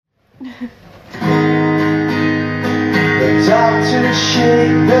The doctors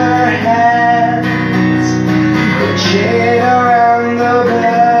shake their hands, they chain around the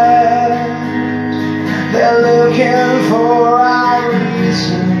bed. They're looking for a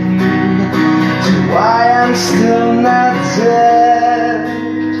reason to why I'm still not dead.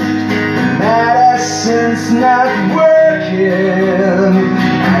 Medicine's not working,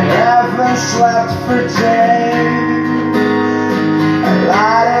 I haven't slept for days. A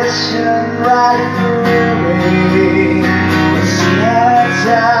light is shining right through me. The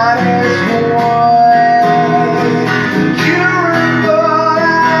sun is warm. Incurable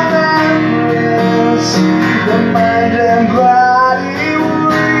memories, the mind and body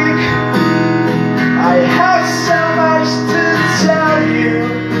weak. I have so much to tell you,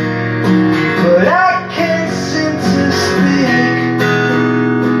 but I can't seem to speak.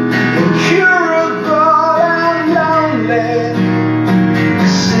 Incurable and lonely.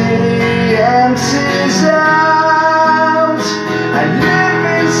 Empties out. I live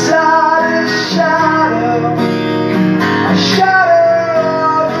inside a shadow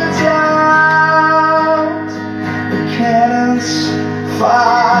of the doubt. The cannons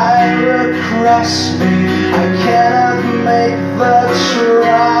fire across me, I cannot make the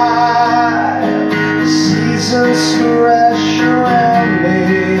trial. The seasons crash around me,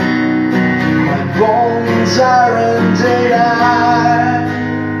 my bones are in daylight.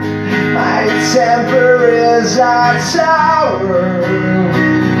 My temper is our tower,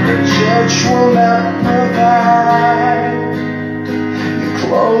 the church will not provide. You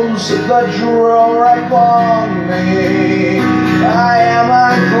close the drawer upon me, I am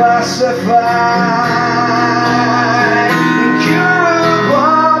unclassified.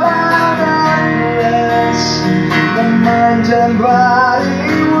 Incurable memories, the mind and body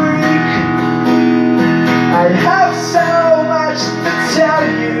weak. I have so much to tell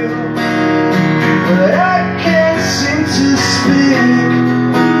you, but I can't seem to speak.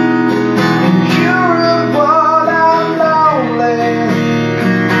 Incurable and lonely,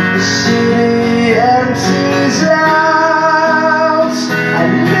 the city empties out. I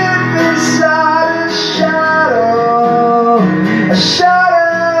live inside a shadow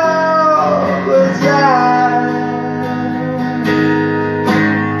of the doubt.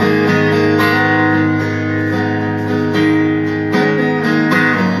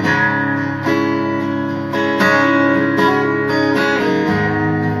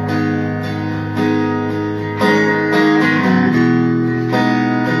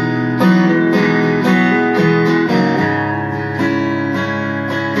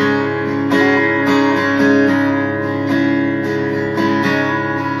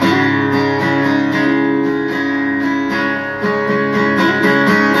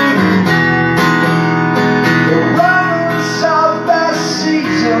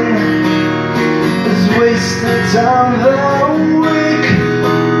 Wasted on the week.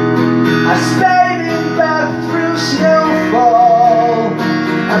 I stayed in bed through snowfall.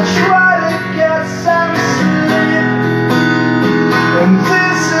 I tried to get some sleep.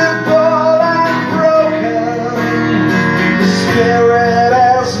 Invisible and broken, the spirit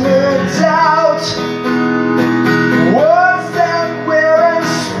has moved out. Words that were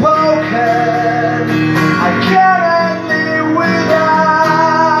unspoken, I cannot live without.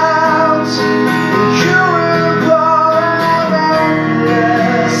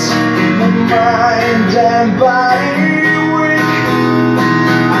 Mind and body weak.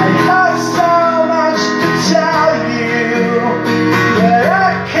 I have so much to tell you, but I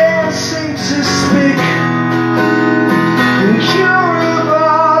can't seem to speak.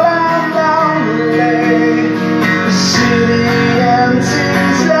 Incurable and lonely, the city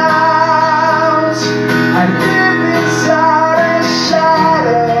empties out. I live inside a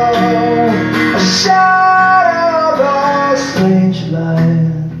shadow of a strange light.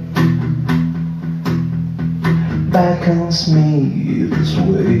 Beckons me this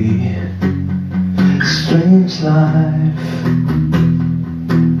way, strange life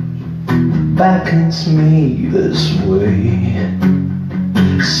beckons me this way,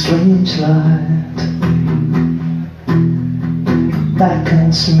 strange light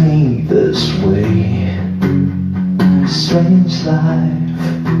beckons me this way, strange life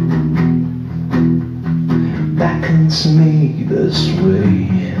beckons me this way,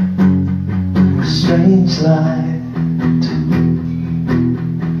 strange life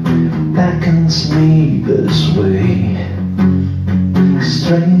beckons me this way,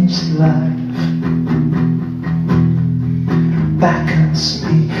 strange life beckons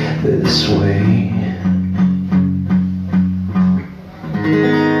me this way.